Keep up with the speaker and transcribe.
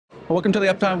Welcome to the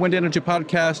Uptime Wind Energy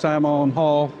Podcast. I'm Allen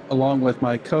Hall, along with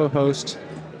my co-host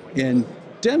in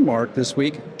Denmark this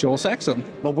week, Joel Saxum.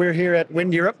 Well, we're here at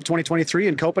Wind Europe 2023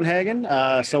 in Copenhagen.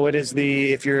 So it is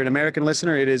if you're an American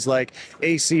listener, it is like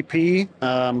ACP,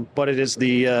 but it is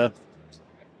the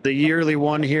yearly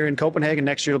one here in Copenhagen.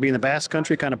 Next year it'll be in the Basque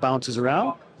Country, kind of bounces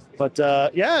around. But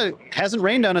it hasn't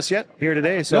rained on us yet here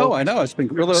today. So no, I know it's been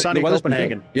really sunny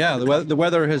Copenhagen. Yeah, the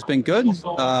weather has been good.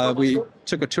 We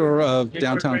took a tour of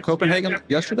downtown Copenhagen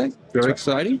yesterday. Very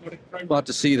exciting. A lot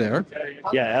to see there.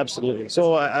 Yeah, absolutely.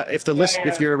 So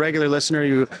if you're a regular listener,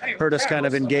 you heard us kind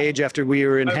of engage after we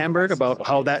were in Hamburg about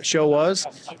how that show was.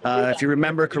 If you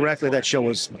remember correctly, that show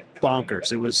was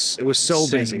bonkers. It was so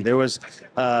busy. It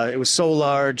was so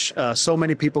large, so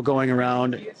many people going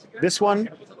around. This one,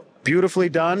 beautifully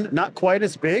done, not quite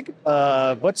as big,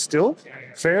 but still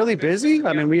fairly busy.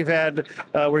 I mean, we're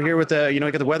here with we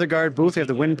got the Weather Guard booth, we have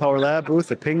the Wind Power Lab booth,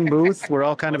 the Ping booth. We're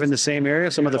all kind of in the same area,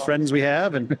 some of the friends we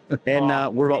have, and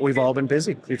we've all been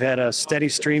busy. We've had a steady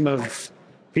stream of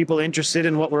people interested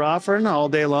in what we're offering all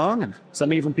day long, and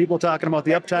some even people talking about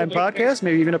the Uptime podcast,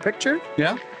 maybe even a picture.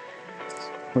 Yeah.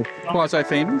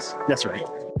 Quasi-famous. That's right.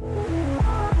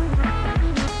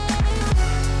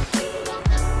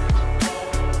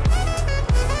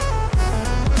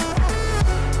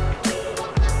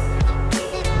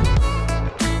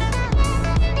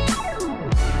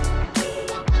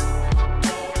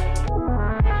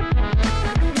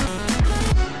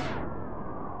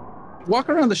 Walk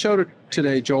around the show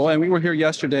today, Joel, and we were here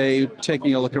yesterday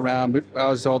taking a look around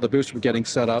as all the booths were getting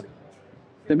set up.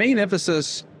 The main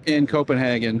emphasis in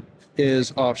Copenhagen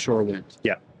is offshore wind.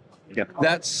 Yeah.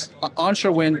 That's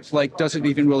onshore wind, doesn't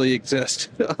even really exist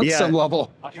on some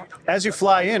level. As you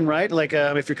fly in, right?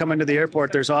 If you're coming to the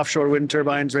airport, there's offshore wind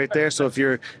turbines right there. So if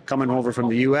you're coming over from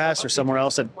the U.S. or somewhere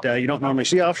else that you don't normally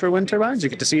see offshore wind turbines, you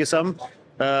get to see some.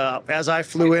 As I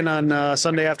flew in on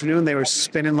Sunday afternoon, they were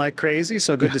spinning like crazy.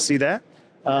 So good to see that.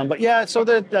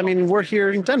 We're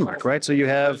here in Denmark, right? So you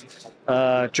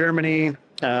have Germany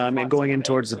and going in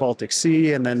towards the Baltic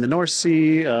Sea and then the North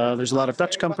Sea. There's a lot of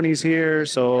Dutch companies here.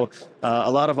 So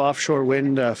a lot of offshore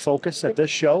wind focus at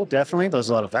this show, definitely. There's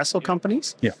a lot of vessel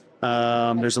companies. Yeah.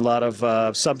 There's a lot of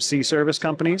subsea service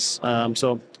companies.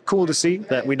 So cool to see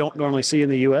that we don't normally see in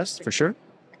the U.S. for sure.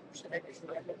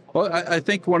 Well, I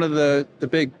think one of the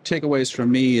big takeaways from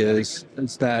me is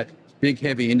that big,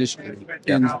 heavy industry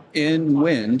in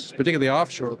wind, particularly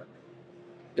offshore,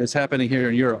 is happening here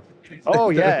in Europe. Oh,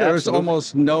 yeah. There's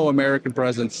almost no American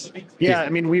presence. Yeah, I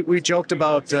mean, we joked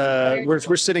about,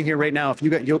 we're sitting here right now.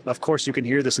 Of course, you can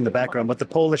hear this in the background, but the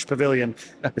Polish pavilion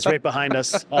is right behind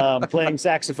us, playing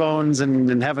saxophones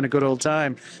and having a good old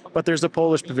time. But there's the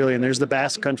Polish pavilion, there's the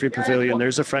Basque Country pavilion,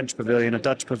 there's a French pavilion, a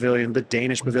Dutch pavilion, the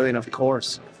Danish pavilion, of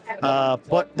course.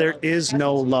 But there is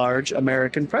no large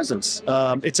American presence.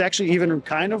 It's actually even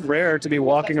kind of rare to be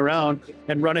walking around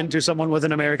and run into someone with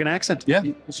an American accent. Yeah,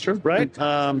 it's true. Right?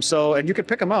 And you can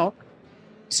pick them out.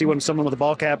 See someone with a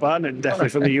ball cap on, and definitely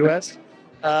from the U.S.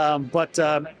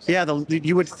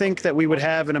 You would think that we would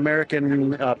have an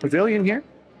American pavilion here.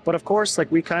 But of course,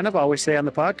 like we kind of always say on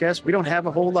the podcast, we don't have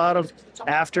a whole lot of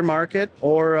aftermarket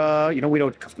or, we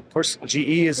don't, of course, GE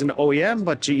is an OEM,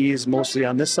 but GE is mostly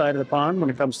on this side of the pond when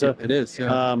it comes to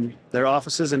their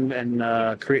offices and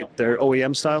create their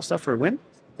OEM style stuff for wind.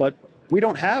 But we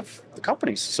don't have the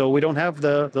companies, so we don't have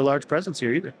the large presence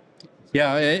here either.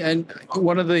 Yeah, and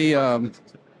one of the,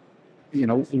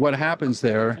 what happens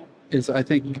there is I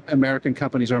think American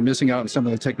companies are missing out on some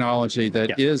of the technology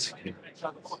that is.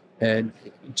 And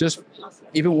just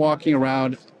even walking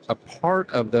around a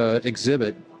part of the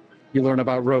exhibit, you learn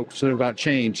about ropes, you learn about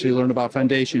chains, you learn about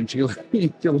foundations, you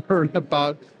learn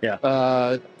about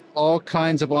all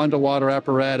kinds of underwater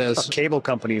apparatus. Cable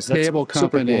companies. Cable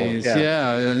companies,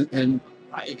 cool. And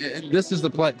this is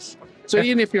the place. So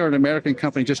even if you're an American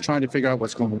company just trying to figure out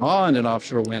what's going on in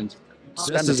offshore wind,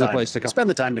 this is the place to come.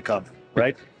 Spend the time to come,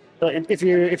 right? If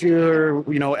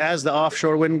you're, as the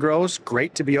offshore wind grows,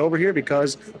 great to be over here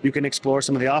because you can explore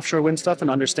some of the offshore wind stuff and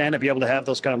understand it, be able to have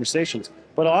those conversations.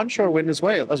 But onshore wind as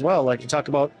well, like you talk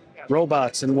about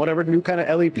robots and whatever new kind of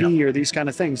LEP or these kind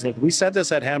of things. Like we said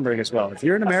this at Hamburg as well. If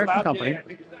you're an American company,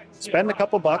 spend a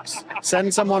couple bucks,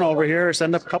 send someone over here or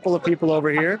send a couple of people over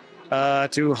here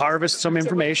to harvest some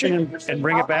information and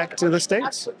bring it back to the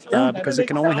States because it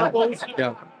can only help.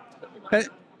 Yeah.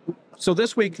 So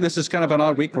this week, this is kind of an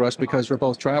odd week for us because we're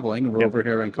both traveling. We're over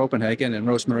here in Copenhagen and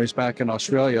Rosemary's back in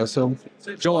Australia. So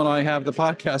Joel and I have the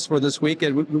podcast for this week,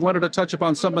 and we wanted to touch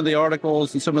upon some of the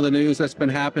articles and some of the news that's been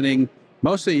happening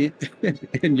mostly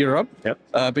in Europe,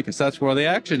 because that's where the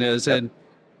action is. And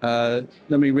Let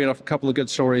me read off a couple of good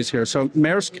stories here. So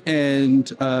Maersk and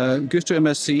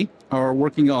GustoMSC are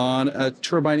working on a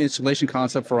turbine installation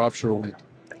concept for offshore wind.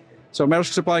 So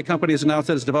Maersk Supply Company has announced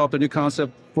that it's developed a new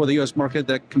concept for the U.S. market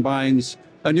that combines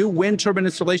a new wind turbine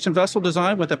installation vessel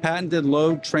design with a patented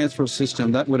load transfer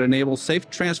system that would enable safe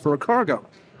transfer of cargo.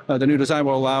 The new design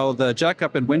will allow the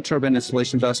jackup and wind turbine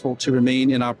installation vessel to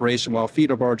remain in operation while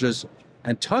feeder barges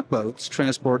and tugboats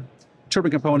transport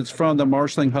turbine components from the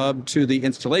marshaling hub to the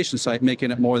installation site,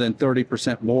 making it more than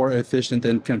 30% more efficient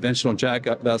than conventional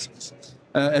jackup vessels.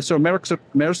 And so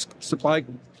Maersk Supply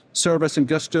Service and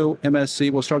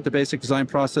GustoMSC will start the basic design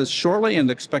process shortly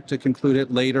and expect to conclude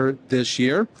it later this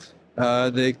year.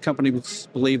 The company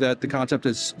believe that the concept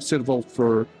is suitable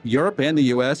for Europe and the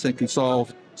U.S. and can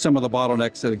solve some of the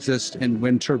bottlenecks that exist in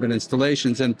wind turbine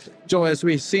installations. And Joe, as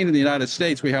we've seen in the United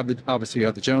States, we have obviously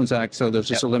the Jones Act, so there's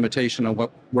just a limitation on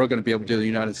what we're going to be able to do in the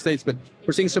United States. But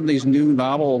we're seeing some of these new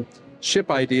novel ship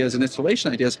ideas and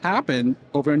installation ideas happen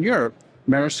over in Europe.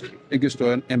 Maersk and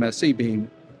GustoMSC being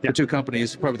the two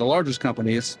companies, probably the largest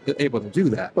companies, able to do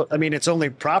that. Well, I mean, it's only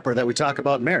proper that we talk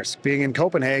about Maersk being in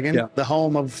Copenhagen, the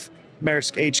home of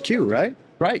Maersk HQ, right?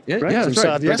 Right. Yeah, right? That's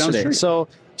right. Yesterday.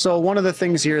 So one of the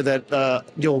things here that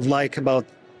you'll like about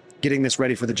getting this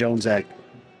ready for the Jones Act,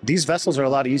 these vessels are a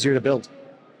lot easier to build,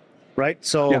 right?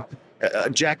 So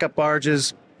jackup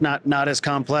barges, not as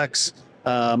complex.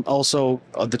 Also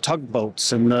the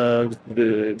tugboats and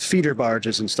the feeder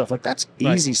barges and stuff like that's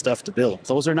easy stuff to build.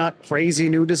 Those are not crazy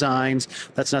new designs.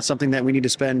 That's not something that we need to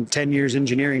spend 10 years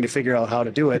engineering to figure out how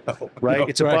to do it, right? No,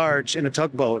 it's a barge and a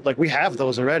tugboat. Like we have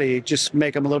those already, just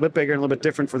make them a little bit bigger and a little bit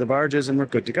different for the barges and we're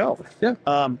good to go. Yeah.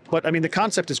 But I mean, the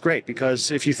concept is great because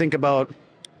if you think about,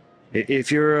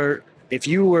 if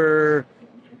you were,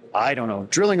 I don't know,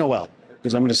 drilling a well,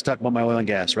 because I'm going to talk about my oil and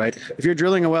gas, right? If you're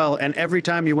drilling a well and every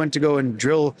time you went to go and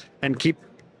drill and keep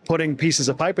putting pieces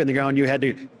of pipe in the ground, you had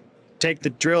to take the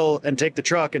drill and take the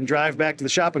truck and drive back to the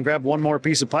shop and grab one more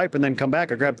piece of pipe and then come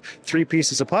back or grab 3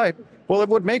 pieces of pipe. Well, it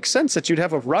would make sense that you'd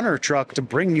have a runner truck to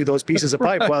bring you those pieces of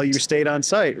pipe while you stayed on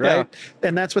site, right? Yeah.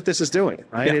 And that's what this is doing,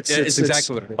 right? Yeah, it's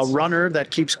exactly what it is. A runner that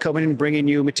keeps coming and bringing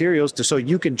you materials so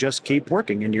you can just keep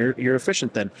working and you're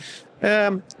efficient then.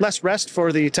 Less rest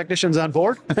for the technicians on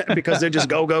board because they just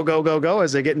go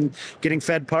as they're getting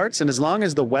fed parts. And as long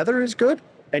as the weather is good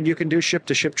and you can do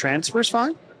ship-to-ship transfers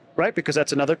fine, right? Because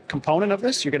that's another component of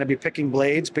this. You're going to be picking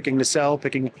blades, picking nacelle,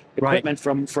 picking equipment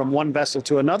from one vessel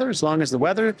to another. As long as the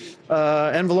weather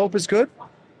envelope is good,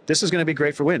 this is going to be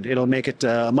great for wind. It'll make it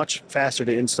much faster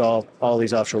to install all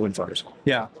these offshore wind farms.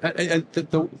 Yeah. And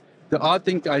the odd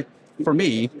thing for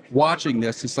me, watching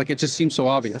this, it's like it just seems so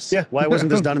obvious. Yeah, why wasn't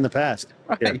this done in the past?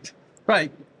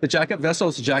 Right. The jackup vessel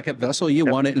is a jackup vessel. You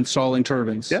want it installing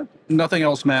turbines. Yeah. Nothing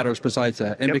else matters besides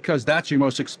that. And because that's your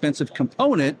most expensive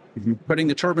component, putting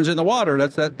the turbines in the water,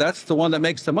 that's the one that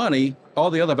makes the money.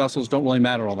 All the other vessels don't really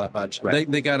matter all that much. Right.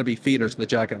 They got to be feeders to the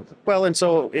jackup. Well, and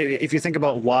so if you think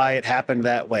about why it happened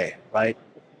that way, right?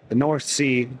 The North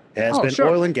Sea has been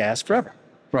oil and gas forever.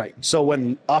 Right. So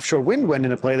when offshore wind went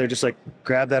into play, they're just like,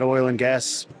 grab that oil and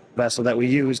gas vessel that we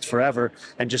used forever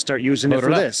and just start using it for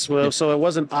this. Well, so it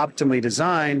wasn't optimally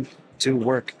designed to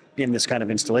work in this kind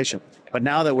of installation. But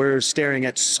now that we're staring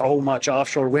at so much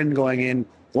offshore wind going in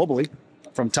globally,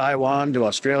 from Taiwan to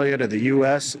Australia to the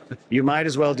U.S., you might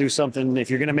as well do something. If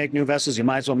you're going to make new vessels, you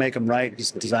might as well make them right,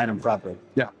 just design them properly.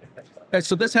 Yeah. And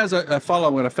so this has a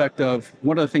follow-on effect of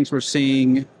one of the things we're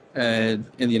seeing in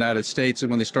the United States, and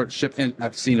when they start shipping,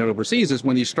 I've seen it overseas, is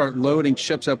when you start loading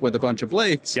ships up with a bunch of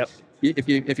blades. Yep.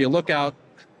 If you look out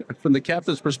from the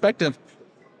captain's perspective,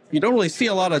 you don't really see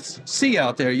a lot of sea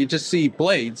out there. You just see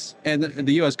blades, and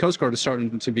the U.S. Coast Guard is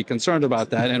starting to be concerned about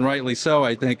that, and rightly so,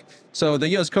 I think. So the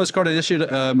U.S. Coast Guard had issued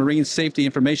a Marine Safety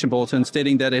Information Bulletin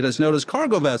stating that it has noticed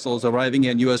cargo vessels arriving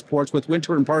in U.S. ports with wind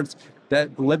turbine parts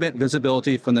that limit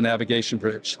visibility from the navigation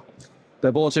bridge.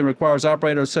 The bulletin requires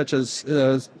operators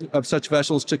of such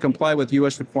vessels to comply with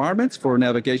U.S. requirements for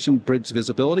navigation bridge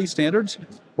visibility standards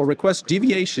or request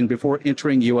deviation before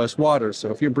entering U.S. waters. So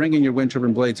if you're bringing your wind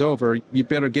turbine blades over, you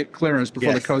better get clearance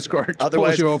before the Coast Guard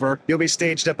pulls you over. You'll be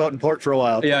staged up out in port for a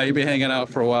while. Yeah, you'll be hanging out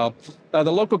for a while.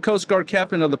 The local Coast Guard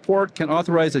captain of the port can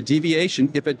authorize a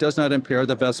deviation if it does not impair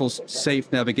the vessel's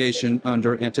safe navigation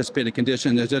under anticipated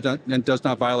conditions and does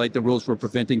not violate the rules for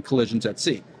preventing collisions at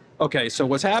sea. Okay, so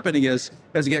what's happening is,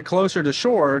 as you get closer to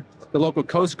shore, the local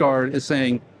Coast Guard is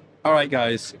saying, all right,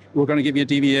 guys, we're going to give you a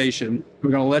deviation.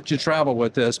 We're going to let you travel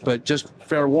with this, but just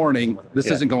fair warning, this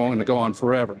isn't going to go on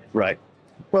forever. Right.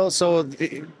 Well, so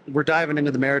we're diving into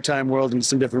the maritime world and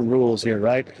some different rules here,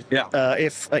 right? Yeah.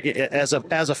 If as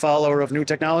a follower of new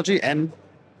technology and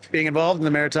being involved in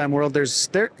the maritime world,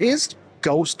 there is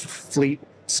ghost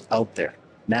fleets out there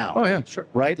now. Oh yeah, sure.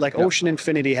 Right? Like Ocean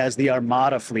Infinity has the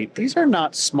Armada fleet. These are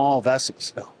not small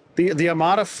vessels. The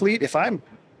Armada fleet, if I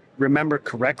remember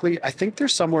correctly, I think they're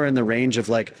somewhere in the range of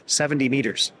like 70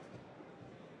 meters.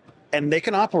 And they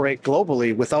can operate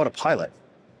globally without a pilot.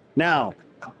 Now,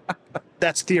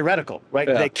 that's theoretical, right?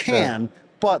 Yeah, they can,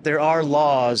 but there are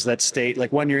laws that state,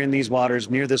 like when you're in these waters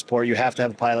near this port, you have to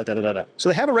have a pilot, da da da da. So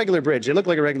they have a regular bridge. They look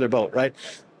like a regular boat, right?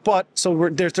 But so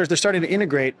they're starting to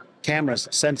integrate cameras,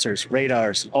 sensors,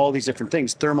 radars, all these different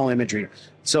things, thermal imagery,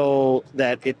 so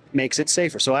that it makes it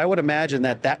safer. So I would imagine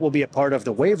that will be a part of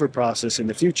the waiver process in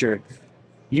the future.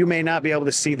 You may not be able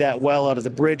to see that well out of the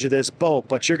bridge of this boat,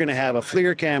 but you're going to have a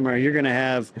FLIR camera. You're going to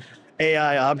have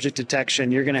AI object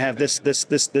detection. You're going to have this,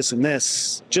 and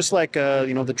this. Just like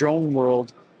the drone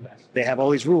world, they have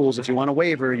all these rules. If you want a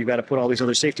waiver, you got to put all these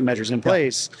other safety measures in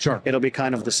place. Sure. It'll be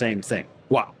kind of the same thing.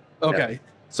 Wow. Okay. Yeah.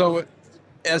 So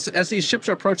as these ships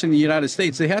are approaching the United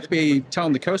States, they have to be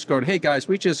telling the Coast Guard, hey guys,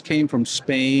 we just came from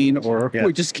Spain, or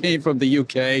we just came from the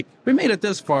UK. We made it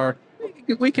this far.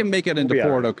 We can make it into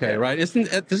port, okay, right? Isn't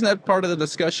that part of the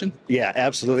discussion? Yeah,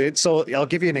 absolutely. So I'll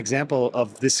give you an example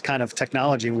of this kind of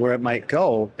technology where it might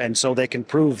go, and so they can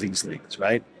prove these things,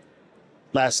 right?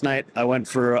 Last night, I went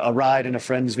for a ride in a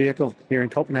friend's vehicle here in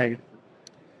Copenhagen,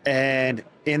 and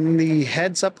in the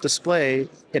heads-up display,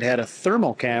 it had a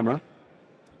thermal camera.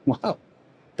 Wow.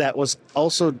 That was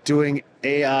also doing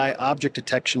AI object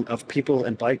detection of people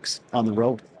and bikes on the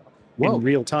road in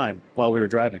real time while we were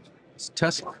driving. It's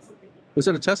Tesla. Was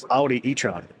it a Tesla? Audi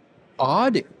e-tron.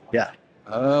 Audi? Yeah.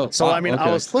 Oh. So, I mean, I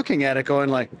was looking at it going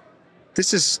like,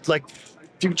 this is like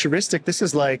futuristic. This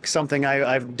is like something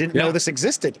I didn't know this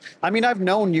existed. I mean, I've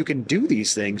known you can do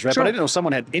these things, right? Sure. But I didn't know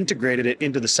someone had integrated it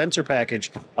into the sensor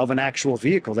package of an actual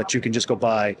vehicle that you can just go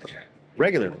buy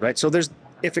regularly, right? So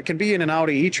if it can be in an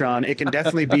Audi e-tron, it can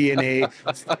definitely be in a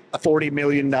 $40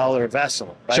 million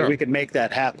vessel, right? Sure. We can make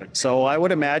that happen. So I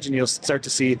would imagine you'll start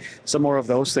to see some more of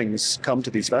those things come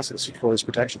to these vessels for this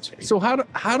protection space. So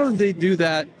how do they do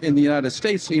that in the United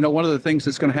States? You know, one of the things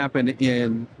that's going to happen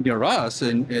near us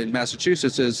in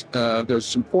Massachusetts is there's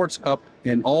some ports up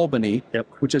in Albany,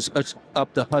 which is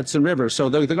up the Hudson River. So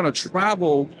they're going to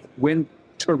travel wind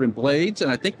turbine blades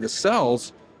and I think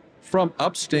nacelles from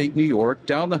upstate New York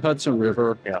down the Hudson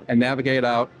River and navigate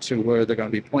out to where they're going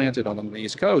to be planted on the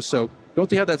East Coast. So don't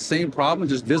they have that same problem?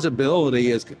 Just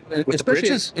visibility is,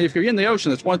 especially if you're in the ocean,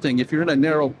 that's one thing. If you're in a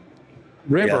narrow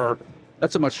river,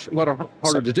 that's a lot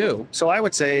harder to do. So I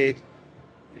would say,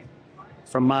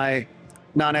 from my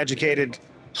non-educated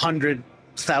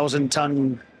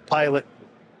 100,000-ton pilot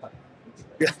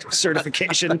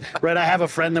certification, right? I have a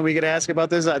friend that we could ask about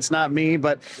this. It's not me,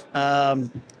 but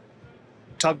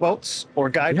tugboats or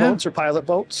guide boats or pilot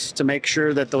boats to make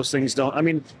sure that those things don't. I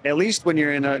mean, at least when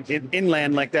you're in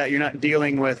inland like that, you're not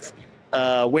dealing with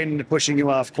wind pushing you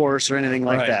off course or anything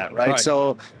like that, right?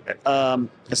 So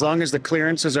as long as the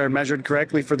clearances are measured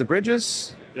correctly for the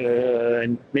bridges,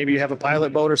 and maybe you have a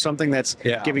pilot boat or something that's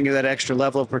giving you that extra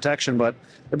level of protection. But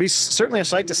it'd be certainly a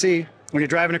sight to see when you're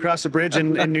driving across the bridge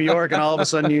in New York, and all of a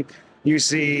sudden you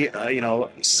see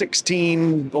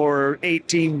 16 or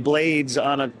 18 blades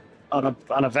on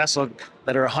a vessel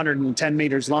that are 110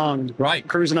 meters long,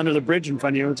 cruising under the bridge in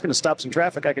front of you. It's going to stop some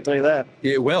traffic, I can tell you that.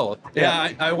 It will.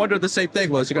 Yeah, I wonder the same thing.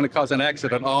 Was it going to cause an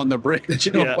accident on the bridge?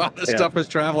 While this stuff is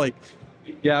traveling.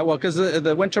 Yeah, well, because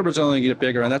the wind turbines only get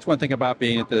bigger, and that's one thing about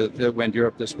being at the Wind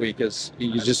Europe this week is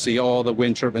you just see all the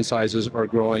wind turbine sizes are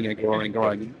growing and growing and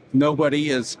growing.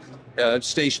 Nobody is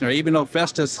stationary. Even though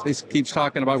Festus keeps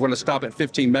talking about we're going to stop at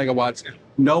 15 megawatts,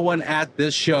 no one at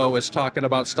this show is talking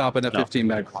about stopping at 15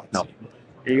 megawatts. No.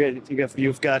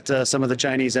 You've got some of the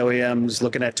Chinese OEMs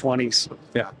looking at 20s.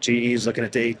 Yeah. GE's looking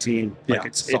at the 18. Like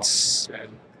it's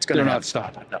going to not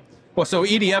stop. No. Well, so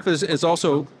EDF is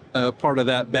also part of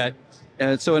that bet.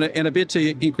 And so in a bid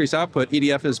to increase output,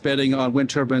 EDF is betting on wind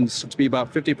turbines to be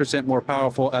about 50% more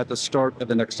powerful at the start of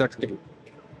the next decade.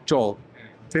 Joel.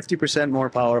 50% more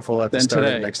powerful at the start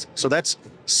of the next. So that's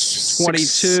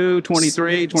 22,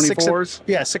 23, 24s.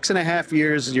 6.5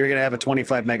 years, you're going to have a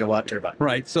 25 megawatt turbine.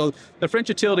 Right. So the French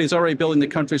utility is already building the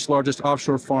country's largest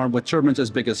offshore farm with turbines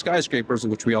as big as skyscrapers,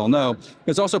 which we all know.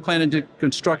 It's also planning to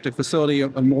construct a facility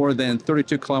of more than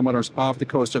 32 kilometers off the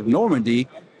coast of Normandy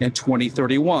in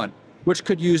 2031, which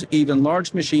could use even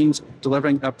large machines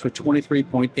delivering up to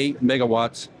 23.8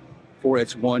 megawatts for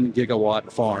its 1 gigawatt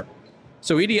farm.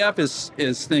 So EDF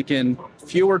is thinking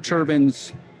fewer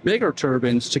turbines, bigger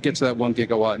turbines to get to that 1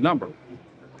 gigawatt number.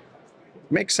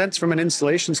 Makes sense from an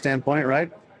installation standpoint,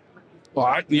 right?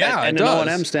 Well, yeah, and it an does.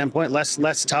 O&M standpoint,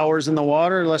 less towers in the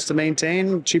water, less to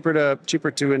maintain, cheaper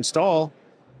to install.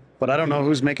 But I don't know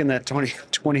who's making that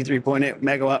 23.8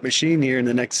 megawatt machine here in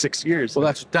the next 6 years.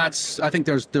 Well, that's. I think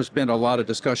there's been a lot of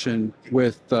discussion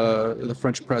with the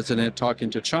French president talking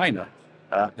to China,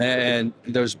 and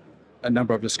there's a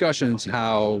number of discussions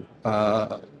how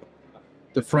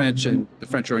the French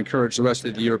are encouraged the rest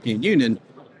of the European Union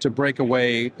to break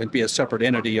away and be a separate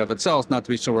entity of itself, not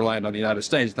to be so reliant on the United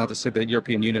States. Not to say that the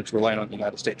European Union is reliant on the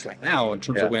United States right now in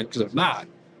terms of wind, because they're not.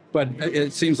 But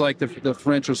it seems like the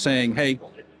French are saying, hey,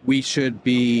 we should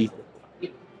be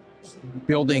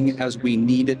building as we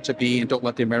need it to be and don't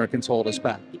let the Americans hold us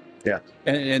back. Yeah.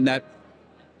 And that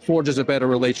forges a better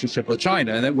relationship with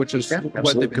China, and which is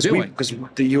what they've been doing. Because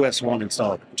the U.S. won't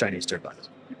install Chinese turbines.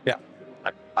 Yeah.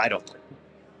 I don't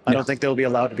think they'll be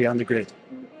allowed to be on the grid.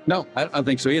 No, I don't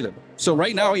think so either. So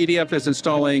right now, EDF is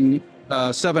installing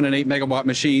 7 and 8 megawatt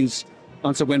machines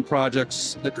on some wind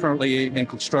projects that are currently in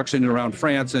construction around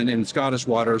France and in Scottish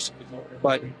waters,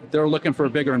 but they're looking for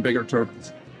bigger and bigger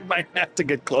turbines. Might have to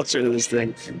get closer to this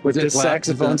thing with this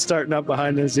saxophone starting up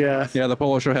behind us. Yeah. Yeah, the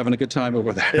Polish are having a good time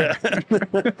over there.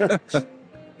 Yeah.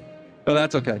 Well,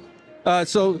 that's okay.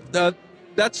 So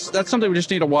that's something we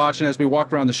just need to watch. And as we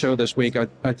walk around the show this week,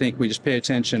 I think we just pay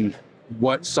attention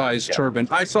what size turbine.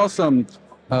 I saw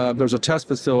there's a test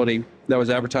facility that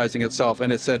was advertising itself,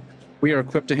 and it said, we are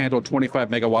equipped to handle 25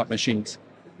 megawatt machines.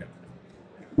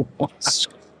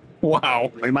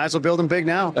 Wow. We might as well build them big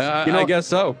now. I guess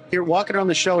so. You're walking around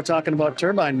the show talking about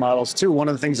turbine models too. One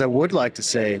of the things I would like to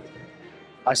say,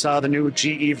 I saw the new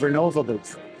GE Vernova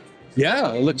booth.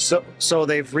 Yeah, it looks So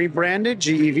they've rebranded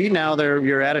GEV. Now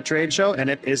you're at a trade show, and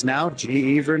it is now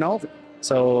GE Vernova.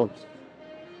 So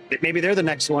maybe they're the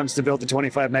next ones to build the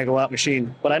 25 megawatt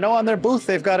machine. But I know on their booth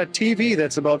they've got a TV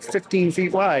that's about 15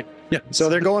 feet wide. Yeah. So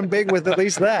they're going big with at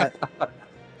least that.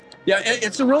 Yeah,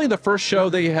 it's really the first show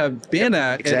they have been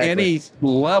at any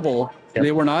level. Yep.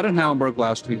 They were not in Hamburg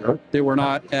last year. They were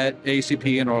not at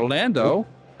ACP in Orlando.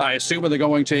 I assume they're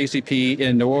going to ACP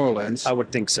in New Orleans. I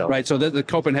would think so. Right, so the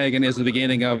Copenhagen is the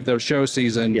beginning of their show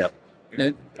season. Yep.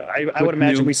 I would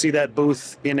imagine we see that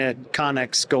booth in a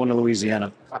Connex going to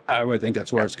Louisiana. I would think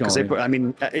that's where it's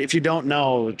going. If you don't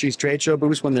know, these trade show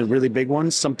booths, when they're really big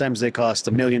ones, sometimes they cost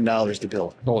 $1 million to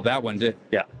build. Oh, that one did.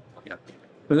 Yeah.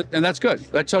 And that's good.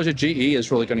 That tells you GE is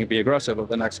really going to be aggressive over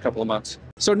the next couple of months.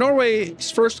 So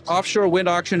Norway's first offshore wind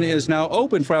auction is now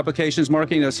open for applications,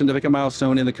 marking a significant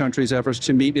milestone in the country's efforts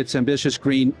to meet its ambitious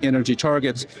green energy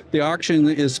targets. The auction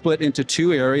is split into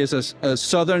two areas, a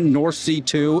southern North Sea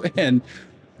 2 and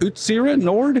Utsira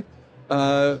Nord,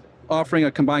 offering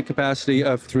a combined capacity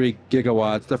of 3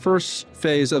 gigawatts. The first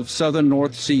phase of southern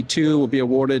North Sea 2 will be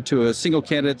awarded to a single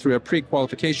candidate through a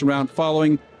pre-qualification round,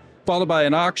 followed by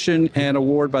an auction and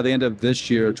award by the end of this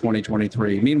year,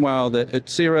 2023. Meanwhile, the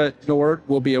Utsira Nord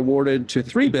will be awarded to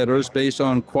 3 bidders based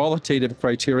on qualitative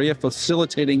criteria,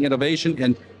 facilitating innovation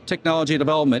and technology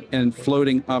development in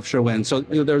floating offshore wind. So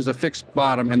there's a fixed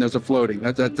bottom and there's a floating.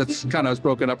 That's kind of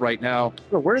broken up right now.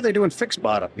 Well, where are they doing fixed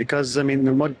bottom? Because, the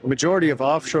majority of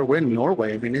offshore wind in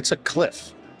Norway, it's a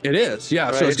cliff. It is, yeah.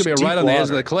 Right? So it's going to be right on the edge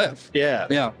of the cliff. Yeah.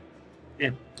 Yeah.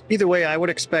 Either way, I would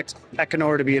expect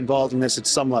Equinor to be involved in this at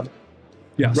some level.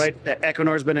 Yes. Right.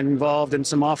 Equinor's been involved in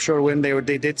some offshore wind.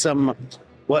 They did some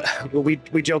what we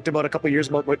joked about a couple of years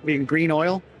about being green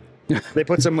oil. They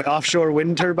put some offshore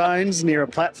wind turbines near a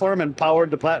platform and powered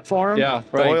the platform. Yeah,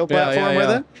 right. The oil platform with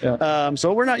it. Yeah.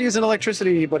 So we're not using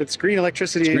electricity, but it's green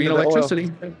electricity. It's green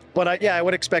electricity. But I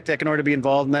would expect Equinor to be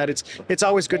involved in that. It's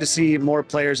always good to see more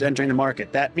players entering the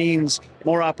market. That means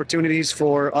more opportunities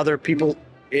for other people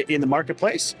in the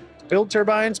marketplace. Build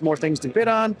turbines, more things to bid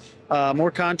on,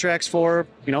 more contracts for,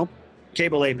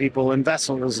 cable lay people and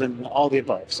vessels and all the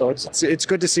above. So it's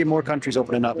good to see more countries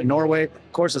opening up. And Norway,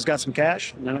 of course, has got some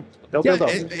cash. They'll build up.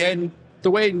 And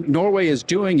the way Norway is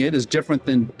doing it is different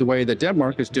than the way that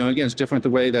Denmark is doing it. It's different the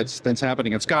way that's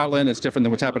happening in Scotland. It's different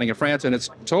than what's happening in France. And it's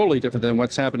totally different than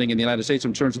what's happening in the United States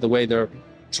in terms of the way they're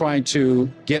trying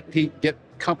to get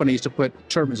companies to put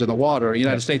turbines in the water. The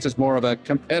United States is more of a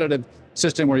competitive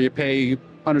system where you pay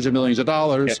hundreds of millions of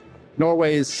dollars. Yeah.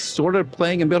 Norway is sort of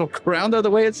playing in middle ground, though,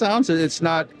 the way it sounds. It's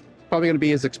not probably going to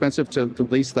be as expensive to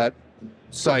lease that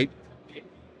site.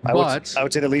 I would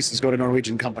say the leases go to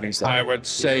Norwegian companies. Though. I would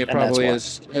say it probably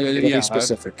is. It'll be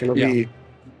specific. It'll be.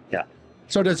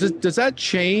 So does that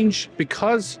change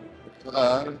because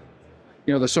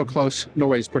they're so close?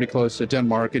 Norway's pretty close to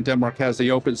Denmark, and Denmark has the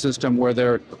open system where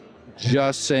they're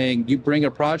just saying, you bring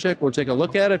a project, we'll take a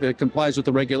look at it. If it complies with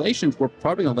the regulations, we're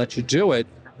probably going to let you do it.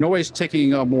 Norway's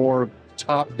taking a more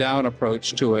top-down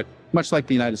approach to it, much like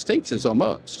the United States is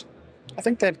almost. I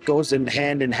think that goes in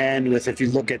hand with, if you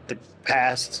look at the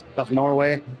past of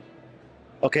Norway.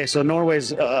 Okay, so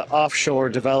Norway's offshore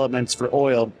developments for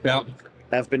oil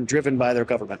have been driven by their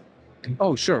government.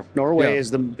 Oh, sure. Norway is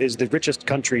the richest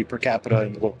country per capita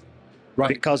in the world,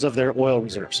 because of their oil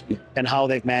reserves and how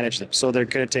they've managed them. So they're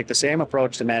going to take the same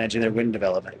approach to managing their wind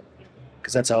development,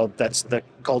 because that's the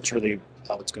culturally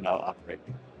how it's going to operate.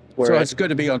 So it's good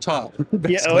to be on top.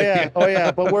 Oh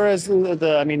yeah. But whereas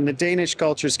the Danish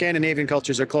culture, Scandinavian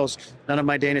cultures are close. None of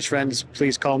my Danish friends,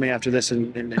 please call me after this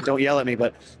and don't yell at me.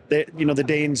 But the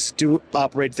Danes do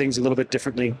operate things a little bit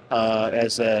differently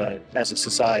as a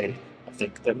society. I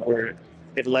think that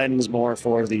it lends more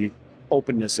for the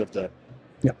openness of the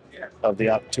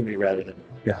opportunity rather than.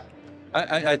 Yeah,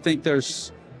 I think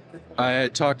I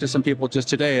talked to some people just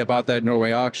today about that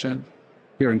Norway auction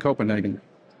here in Copenhagen,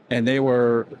 and they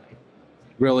were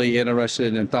really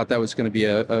interested and thought that was going to be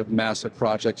a massive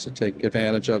project to take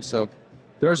advantage of. So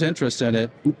there's interest in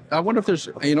it. I wonder if there's,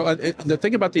 the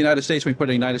thing about the United States, when we put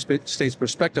a United States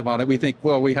perspective on it, we think,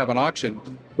 well, we have an auction,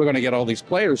 we're going to get all these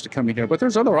players to come in here, but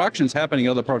there's other auctions happening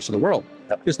in other parts of the world.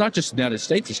 It's not just the United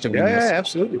States that's doing this. Yeah,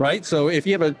 absolutely. Right? So if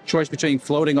you have a choice between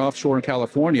floating offshore in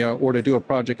California or to do a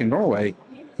project in Norway,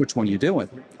 which one are you doing?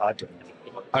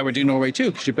 I would do Norway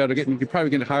too, because you're probably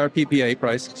getting higher PPA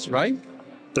prices, right?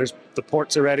 The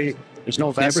ports are ready. There's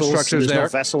no vessels. There's no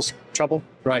vessels trouble.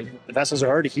 Right. The vessels are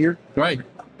already here. Right.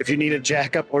 If you need a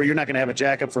jackup, or you're not going to have a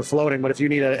jackup for floating, but if you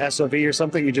need a SOV or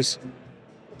something, you just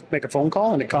make a phone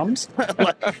call and it comes.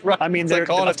 Right. I mean, of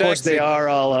course, they are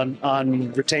all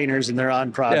on retainers and they're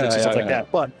on projects and stuff like that.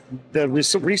 But the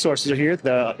resources are here.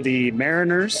 The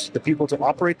mariners, the people to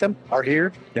operate them are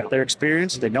here. Yeah. They're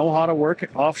experienced. They know how to work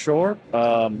offshore.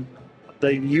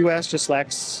 The U.S. just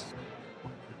lacks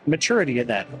maturity in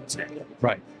that.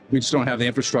 Right. We just don't have the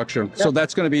infrastructure. Yep. So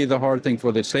that's going to be the hard thing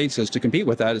for the states is to compete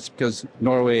with that. It's because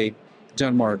Norway,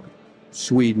 Denmark,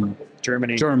 Sweden,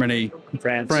 Germany,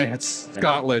 France,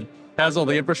 Scotland has all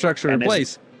the infrastructure in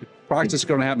place. Projects is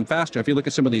going to happen faster. If you look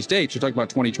at some of these dates, you're talking about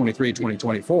 2023,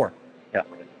 2024.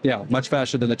 Yeah, much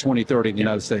faster than the 2030 in the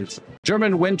United States.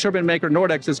 German wind turbine maker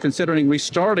Nordex is considering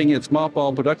restarting its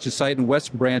mothball production site in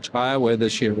West Branch, Iowa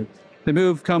this year. The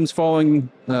move comes following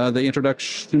the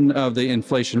introduction of the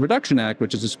Inflation Reduction Act,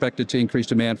 which is expected to increase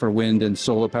demand for wind and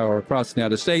solar power across the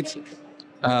United States.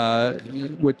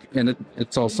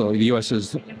 It's also, the U.S.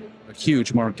 is a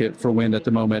huge market for wind at the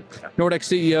moment. Nordex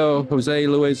CEO Jose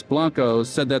Luis Blanco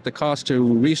said that the cost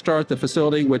to restart the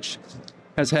facility, which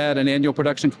has had an annual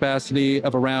production capacity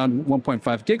of around 1.5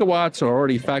 gigawatts, are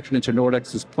already factored into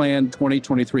Nordex's planned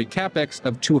 2023 capex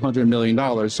of $200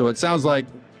 million. So it sounds like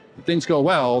if things go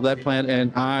well, that plant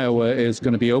in Iowa is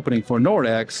going to be opening for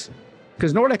Nordex,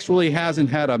 because Nordex really hasn't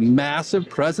had a massive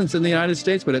presence in the United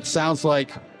States, but it sounds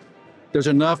like there's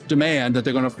enough demand that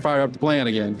they're going to fire up the plant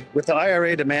again. With the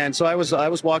IRA demand, so I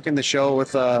was walking the show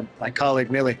with my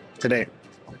colleague Millie today,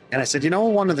 and I said,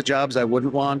 one of the jobs I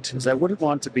wouldn't want is I wouldn't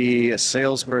want to be a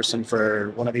salesperson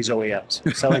for one of these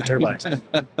OEMs selling turbines.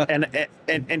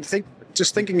 and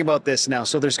thinking about this now,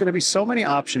 so there's going to be so many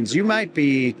options. You might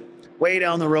be way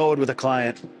down the road with a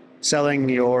client selling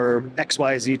your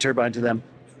XYZ turbine to them.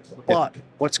 But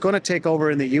what's going to take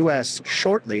over in the U.S.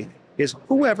 shortly is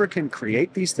whoever can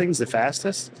create these things the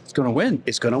fastest is going to win.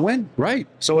 It's going to win. Right.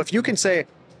 So if you can say,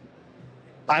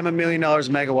 I'm $1 million a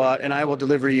megawatt and I will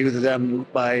deliver you to them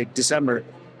by December,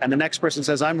 and the next person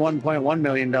says, I'm $1.1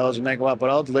 million a megawatt, but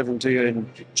I'll deliver them to you in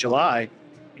July,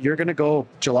 you're going to go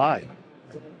July.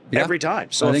 Every time.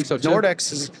 So I think so too.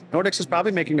 Nordex is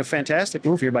probably making a fantastic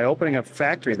move here by opening a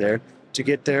factory there to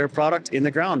get their product in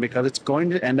the ground, because it's going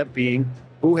to end up being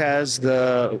who has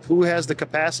the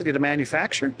capacity to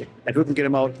manufacture and who can get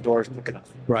them out the doors quick enough.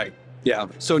 Right. Yeah.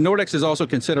 So Nordex is also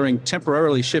considering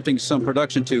temporarily shifting some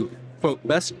production to, quote,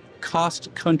 best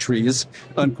cost countries,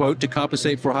 unquote, to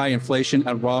compensate for high inflation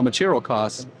and raw material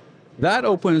costs. That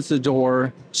opens the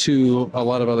door to a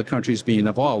lot of other countries being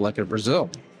involved, like in Brazil.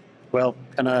 Well,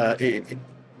 and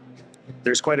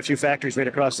there's quite a few factories right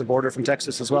across the border from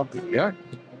Texas as well. Yeah.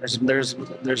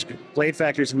 There's blade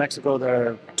factories in Mexico that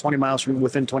are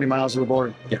within 20 miles of the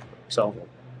border. Yeah. So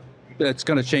that's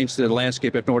going to change the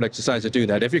landscape if Nordex decides to do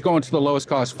that. If you're going to the lowest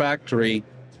cost factory,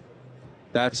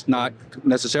 that's not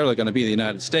necessarily going to be the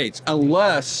United States,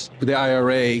 unless the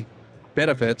IRA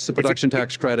benefits, the production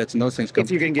tax credits, and those things come.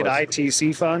 If you can get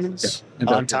ITC funds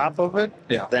on top of it,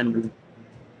 then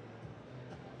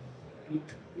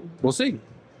we'll see.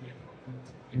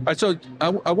 All right, so I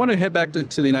want to head back to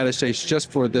the United States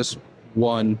just for this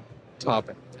one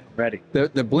topic. Ready.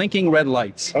 The blinking red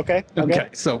lights. Okay.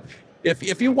 So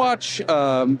if you watch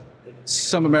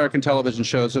some American television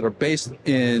shows that are based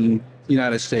in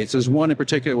United States. There's one in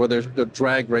particular where they're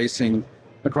drag racing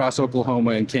across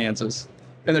Oklahoma and Kansas,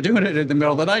 and they're doing it in the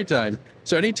middle of the nighttime.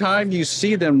 So anytime you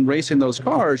see them racing those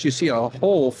cars, you see a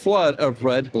whole flood of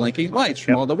red blinking lights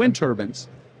from all the wind turbines.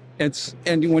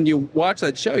 And when you watch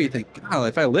that show, you think, God,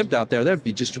 if I lived out there, that'd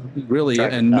be just really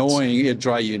annoying. It'd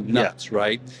drive you nuts,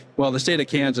 right? Well, the state of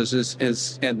Kansas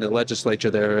is and the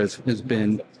legislature there has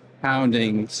been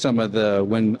hounding some of the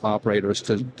wind operators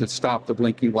to stop the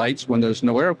blinking lights when there's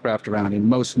no aircraft around. And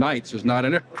most nights, there's not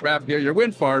an aircraft near your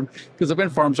wind farm because the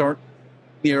wind farms aren't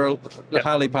near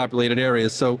highly populated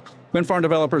areas. So wind farm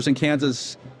developers in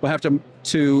Kansas will have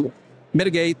to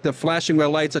mitigate the flashing red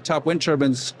lights atop wind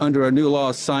turbines under a new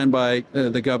law signed by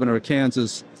the governor of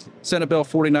Kansas. Senate Bill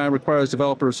 49 requires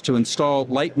developers to install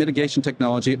light mitigation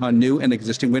technology on new and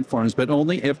existing wind farms, but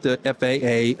only if the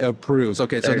FAA approves.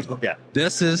 Okay, so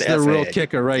this is the real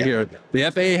kicker right here. The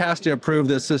FAA has to approve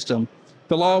this system.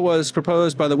 The law was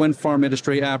proposed by the wind farm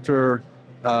industry after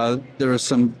there were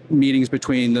some meetings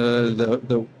between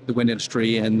the wind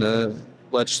industry and the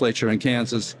legislature in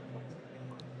Kansas.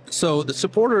 So the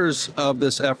supporters of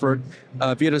this effort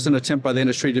view it as an attempt by the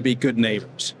industry to be good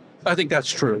neighbors. I think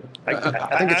that's true. I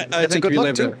think it's a good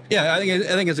look too. Yeah, I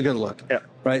think it's a good look. Yeah.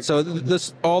 Right. So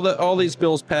all these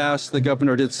bills passed. The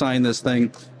governor did sign this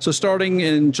thing. So starting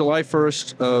in July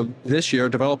 1st of this year,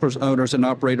 developers, owners, and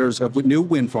operators of new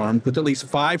wind farms with at least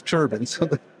 5 turbines.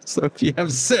 So if you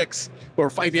have 6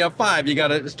 or if you have 5, you got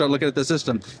to start looking at the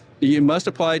system. You must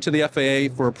apply to the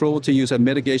FAA for approval to use a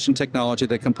mitigation technology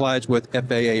that complies with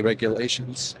FAA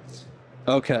regulations.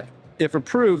 Okay. If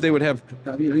approved, they would have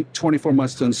 24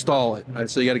 months to install it. Right?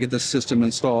 So you got to get the system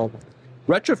installed.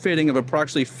 Retrofitting of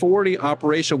approximately 40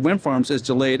 operational wind farms is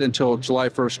delayed until July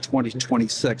 1st,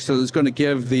 2026. So it's going to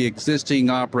give the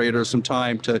existing operators some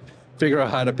time to figure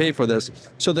out how to pay for this.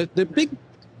 So the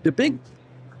big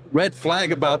red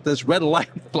flag about this red light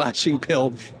flashing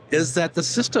bill is that the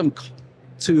system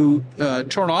to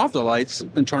turn off the lights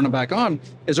and turn them back on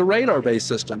is a radar-based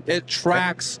system. It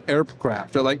tracks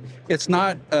aircraft. It's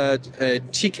not a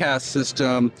TCAS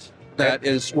system that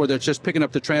is where they're just picking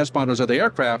up the transponders of the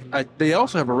aircraft. They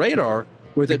also have a radar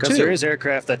with it too. Because there is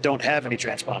aircraft that don't have any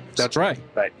transponders. That's right.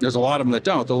 Right. There's a lot of them that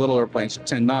don't. The little airplanes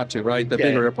tend not to, right? The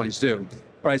bigger airplanes do.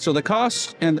 All right, so the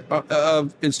cost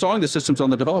of installing the systems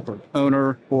on the developer,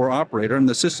 owner, or operator, and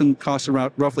the system costs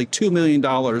around roughly $2 million.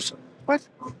 What?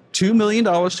 $2 million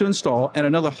to install, and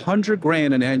another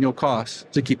 $100,000 in annual costs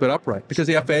to keep it upright, because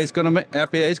the FAA is going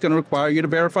to require you to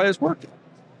verify it's working.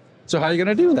 So how are you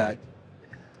going to do that?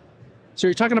 So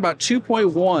you're talking about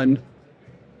 $2.1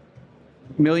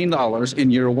 million in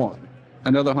year one.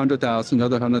 Another 100,000,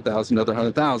 another 100,000, another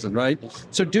 100,000, right?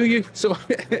 So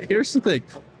here's the thing.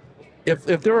 If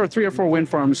there are 3 or 4 wind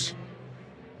farms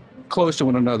close to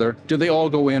one another, do they all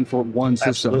go in for one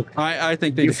system? I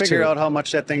think they do. You figure out how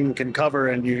much that thing can cover,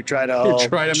 and you try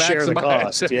to share the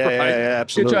cost. Yeah, right? Yeah,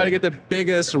 absolutely. You try to get the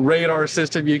biggest radar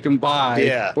system you can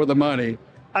buy for the money.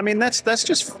 I mean, that's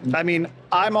just. I mean,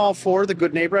 I'm all for the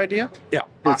good neighbor idea. Yeah,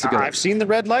 it's a good. I've seen the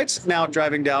red lights now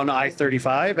driving down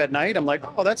I-35 at night. I'm like,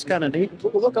 oh, that's kind of neat.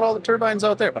 Look at all the turbines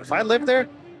out there. But if I lived there,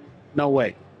 no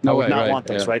way. I would not want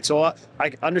those, right? So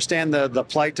I understand the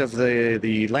plight of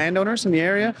the landowners in the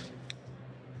area.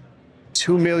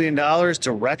 $2 million to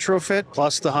retrofit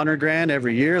plus the $100,000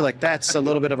 every year, like that's a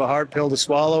little bit of a hard pill to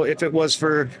swallow. If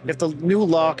the new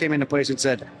law came into place and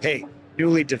said, hey,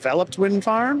 newly developed wind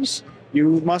farms,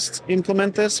 you must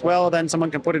implement this, well, then someone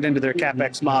can put it into their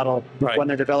CapEx model when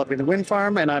they're developing the wind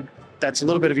farm, and that's a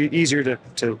little bit easier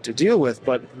to deal with.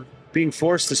 But being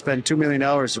forced to spend $2 million to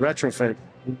retrofit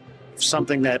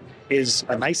something that is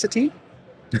a nicety,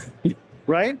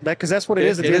 right? Because that's what it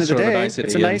is at the end of the day.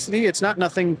 It's a nicety. It's not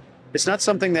nothing. It's not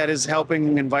something that is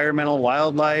helping environmental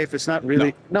wildlife. It's not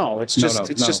really. No, it's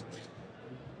just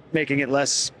making it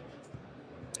less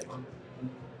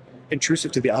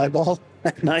intrusive to the eyeball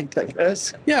at night, I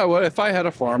guess. Yeah. Well, if I had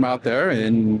a farm out there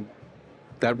and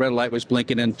that red light was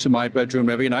blinking into my bedroom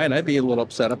every night, I'd be a little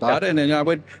upset about it, and then I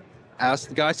would ask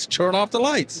the guys to turn off the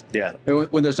lights. Yeah.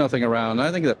 When there's nothing around.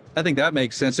 I think that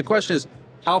makes sense. The question is,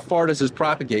 how far does this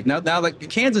propagate? Now that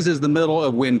Kansas is the middle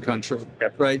of wind country,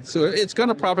 right? So it's going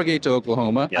to propagate to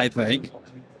Oklahoma, I think.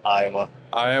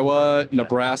 Iowa,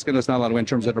 Nebraska. There's not a lot of wind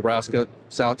terms in Nebraska.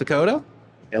 South Dakota,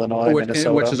 Illinois,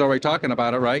 Minnesota, which is already talking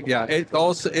about it, right? Yeah.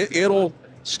 It'll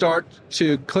start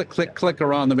to click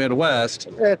around the Midwest.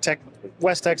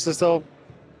 West Texas, though.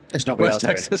 There's nobody West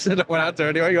Texas went out there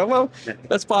anyway. You go, well,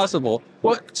 that's possible.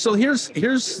 Well, so here's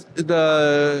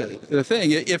the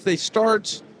thing. If they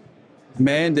start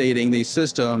mandating these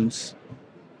systems,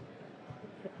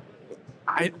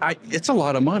 it's a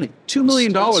lot of money. $2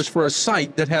 million for a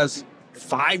site that has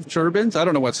 5 turbines. I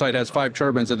don't know what site has 5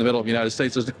 turbines in the middle of the United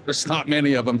States. There's not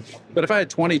many of them. But if I had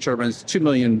 20 turbines, $2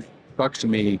 million to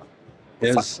me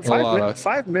is a lot of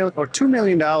 $5 million or $2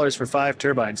 million for 5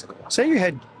 turbines. Say you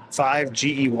had 5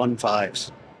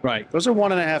 GE-15s. right. Those are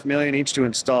 $1.5 million each to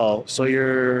install. So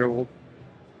you're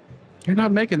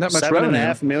not making that much revenue.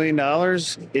 $7.5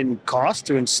 million in cost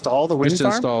to install the wind Just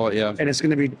farm. install it, yeah. And it's going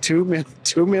to be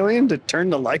 $2 million to turn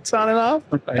the lights on and off.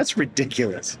 Right. That's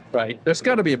ridiculous. Right. There's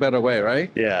got to be a better way,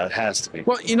 right? Yeah, it has to be.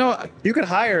 Well, you know, You could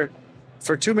hire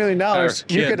for $2 million.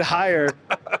 You could hire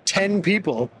 10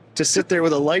 people to sit there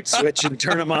with a light switch and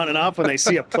turn them on and off when they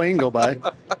see a plane go by.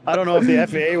 I don't know if the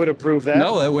FAA would approve that.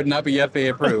 no, that would not be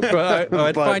FAA approved. But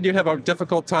I'd But- find you have a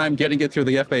difficult time getting it through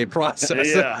the FAA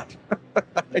process. Yeah,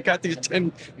 I got these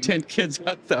 10 kids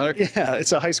out there. yeah,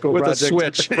 it's a high school With a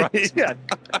project. switch, right. Yeah,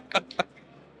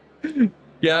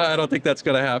 Yeah, I don't think that's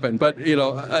going to happen. But, you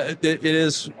know, it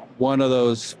is one of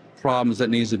those problems that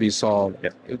needs to be solved.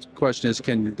 Yep. The question is,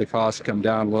 can the cost come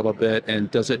down a little bit? And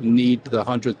does it need the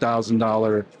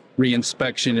 $100,000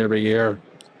 reinspection every year?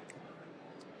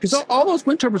 Because all those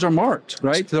wind turbines are marked,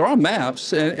 right? They're on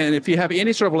maps. And if you have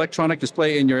any sort of electronic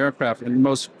display in your aircraft, and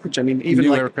most which I mean, even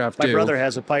new like aircraft my do. brother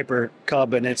has a Piper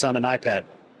Cub and it's on an iPad.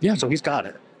 Yeah. So he's got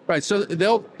it. Right, so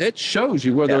it shows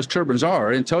you where those turbines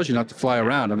are and tells you not to fly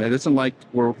around. I mean, it isn't like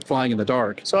we're flying in the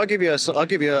dark. So I'll give you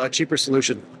a cheaper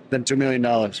solution than $2 million.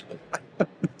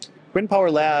 Wind Power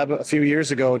Lab a few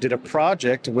years ago did a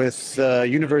project with the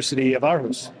University of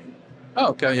Aarhus. Oh,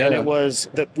 okay, yeah. And it was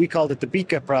we called it the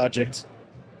BICA project,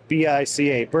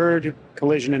 BICA, Bird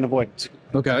Collision and Avoidance.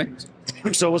 Okay.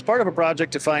 So it was part of a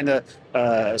project to find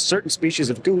a certain species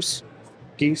of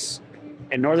geese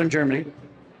in northern Germany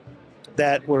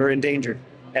that were endangered.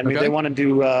 And Okay. they wanted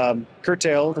to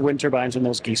curtail the wind turbines when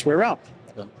those geese were around.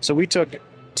 So we took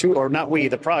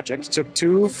the project took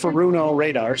 2 Furuno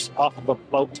radars off of a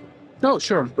boat, Oh,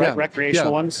 sure. Yeah. recreational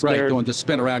Yeah, ones. Right, They're- going to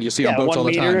spin around. You see on yeah, boats 1 all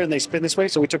the meter, time. and they spin this way.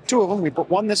 So we took 2 of them. We put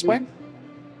one this way,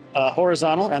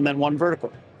 horizontal, and then one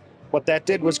vertical. What that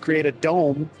did was create a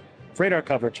dome of radar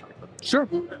coverage, Sure.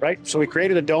 right? So we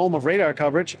created a dome of radar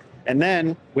coverage, and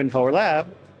then Wind Power Lab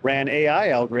ran AI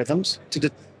algorithms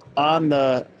on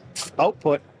the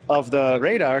output of the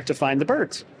radar to find the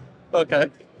birds. Okay.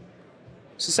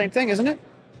 It's the same thing, isn't it?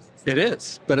 It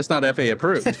is, but it's not FAA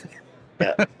approved.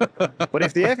 Yeah. But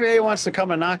if the FAA wants to come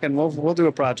and knock, and we'll do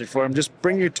a project for them, just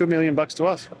bring your $2 million to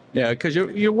us. Yeah, because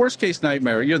your worst case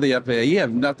nightmare, you're the FAA, you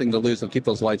have nothing to lose to keep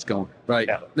those lights going, right?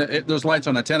 Yeah. There's lights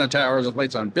on antenna towers, there's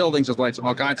lights on buildings, there's lights in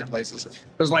all kinds of places.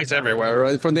 There's lights everywhere,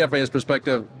 right? From the FAA's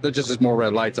perspective, there just is more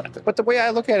red lights out there. But the way I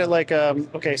look at it, like,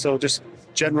 okay, so just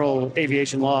general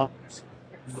aviation law,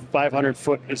 500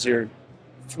 foot is your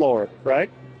floor,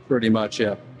 right? Pretty much,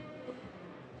 yeah.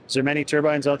 Is there many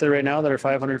turbines out there right now that are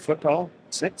 500 foot tall?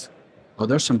 6? Oh,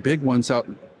 there's some big ones out.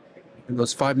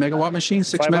 Those 5 megawatt machines,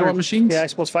 6 500 megawatt machines? Yeah, I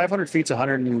suppose 500 feet's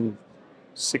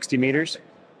 160 meters.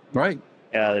 Right,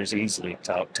 Yeah, there's easily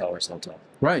towers that tall.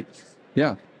 right.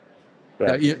 Yeah.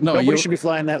 Right. No, Nobody should be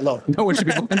flying that low. no one should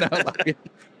be going that low.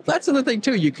 That's the thing,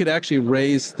 too. You could actually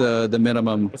raise the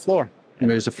minimum, The floor.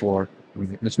 raise the floor.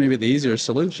 It's maybe the easier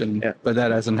solution, Yeah. but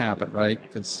that hasn't happened, right?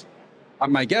 Because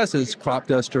my guess is crop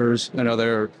dusters and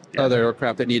other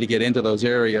aircraft that need to get into those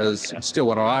areas still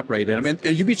want to operate it. I mean,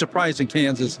 you'd be surprised in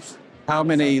Kansas how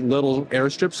many little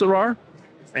airstrips there are.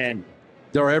 And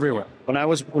They're everywhere. when I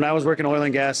was working oil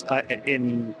and gas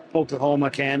in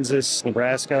Oklahoma, Kansas,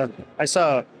 Nebraska, I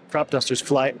saw crop dusters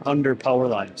fly under power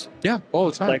lines. Yeah, all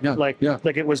the time. Like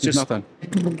it was There's just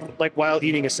nothing. like while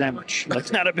eating a sandwich. Like,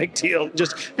 it's not a big deal.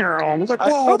 Just, I was like, I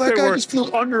whoa, hope that they guy were. just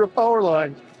flew under a power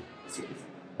line.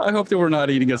 I hope they were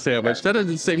not eating a sandwich. That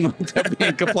doesn't seem like that be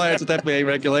in compliance with FAA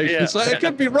regulations. Yeah. So I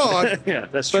could be wrong. Yeah,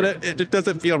 that's true. But it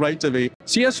doesn't feel right to me.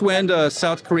 CS Wind, a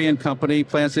South Korean company,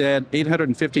 plans to add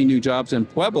 850 new jobs in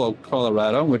Pueblo,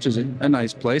 Colorado, which is a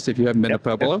nice place if you haven't been to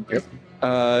Pueblo,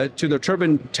 to their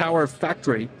turbine tower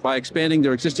factory by expanding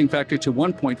their existing factory to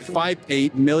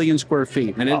 1.58 million square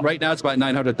feet. And right now it's about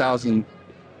 900,000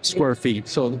 square feet.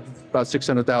 So about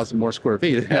 600,000 more square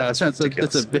feet. Yeah, that's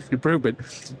a big improvement.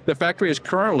 The factory is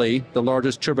currently the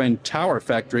largest turbine tower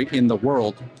factory in the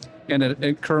world, and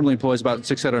it currently employs about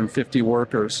 650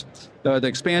 workers. The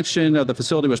expansion of the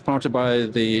facility was prompted by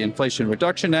the Inflation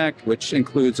Reduction Act, which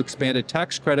includes expanded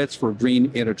tax credits for green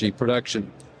energy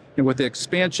production. And with the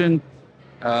expansion,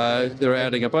 they're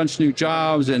adding a bunch of new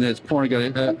jobs, and it's pouring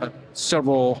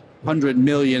several hundred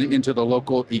million into the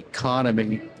local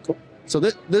economy. So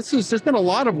there's been a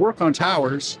lot of work on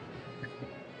towers,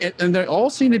 and they all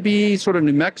seem to be sort of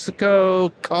New Mexico,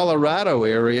 Colorado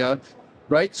area,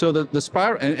 right? So the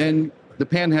spiral and the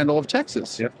Panhandle of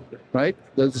Texas. Yep. Right.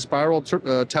 The spiral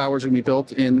towers are going to be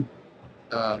built in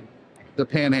the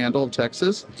Panhandle of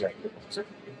Texas.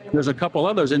 There's a couple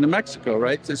others in New Mexico,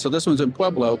 right? So this one's in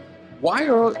Pueblo.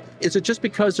 Is it just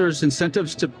because there's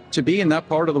incentives to be in that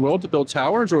part of the world to build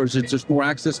towers, or is it just more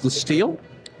access to steel?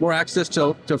 More access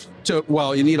to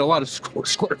well, you need a lot of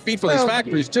square feet for these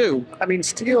factories too. I mean,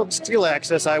 steel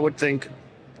access, I would think,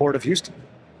 Port of Houston.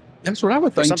 That's what I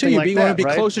would think too. You want to be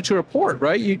closer to a port,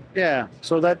 right? Yeah.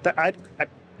 So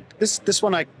this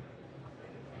one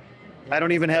I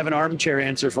don't even have an armchair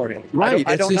answer for you. Right.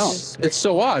 I don't know. It's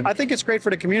so odd. I think it's great for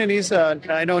the communities.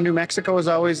 I know New Mexico is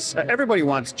always, everybody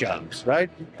wants jobs, right?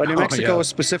 But New Mexico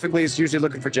specifically is usually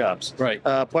looking for jobs. Right.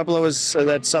 Pueblo is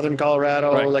that southern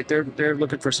Colorado, right. like they're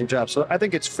looking for some jobs. So I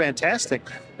think it's fantastic.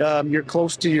 You're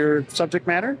close to your subject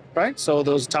matter, right? So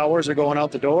those towers are going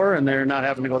out the door and they're not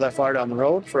having to go that far down the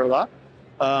road for a lot.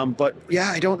 But yeah,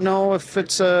 I don't know if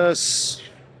it's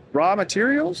raw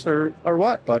materials or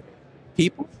what, but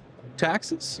people.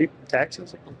 Taxes.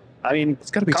 I mean,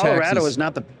 it's got to be Colorado taxes. is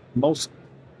not the most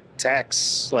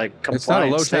tax compliant. It's not a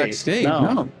low tax state.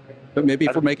 No. But maybe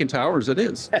for making towers, it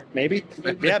is. Maybe.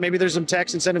 Yeah, maybe there's some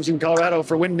tax incentives in Colorado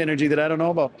for wind energy that I don't know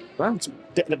about. Wow. It's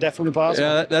definitely possible.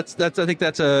 Yeah, that's. I think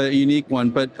that's a unique one.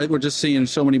 But we're just seeing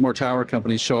so many more tower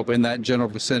companies show up in that general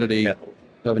vicinity of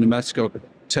New Mexico,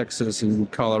 Texas, and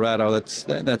Colorado.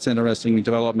 That's interesting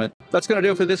development. That's going to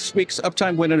do it for this week's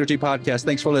Uptime Wind Energy Podcast.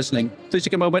 Thanks for listening. Please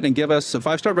take a moment and give us a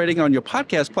 5-star rating on your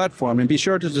podcast platform, and be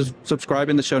sure to subscribe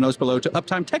in the show notes below to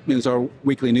Uptime Tech News, our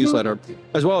weekly newsletter,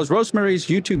 as well as Rosemary's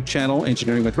YouTube channel,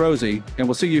 Engineering with Rosie. And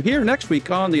we'll see you here next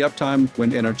week on the Uptime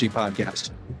Wind Energy Podcast.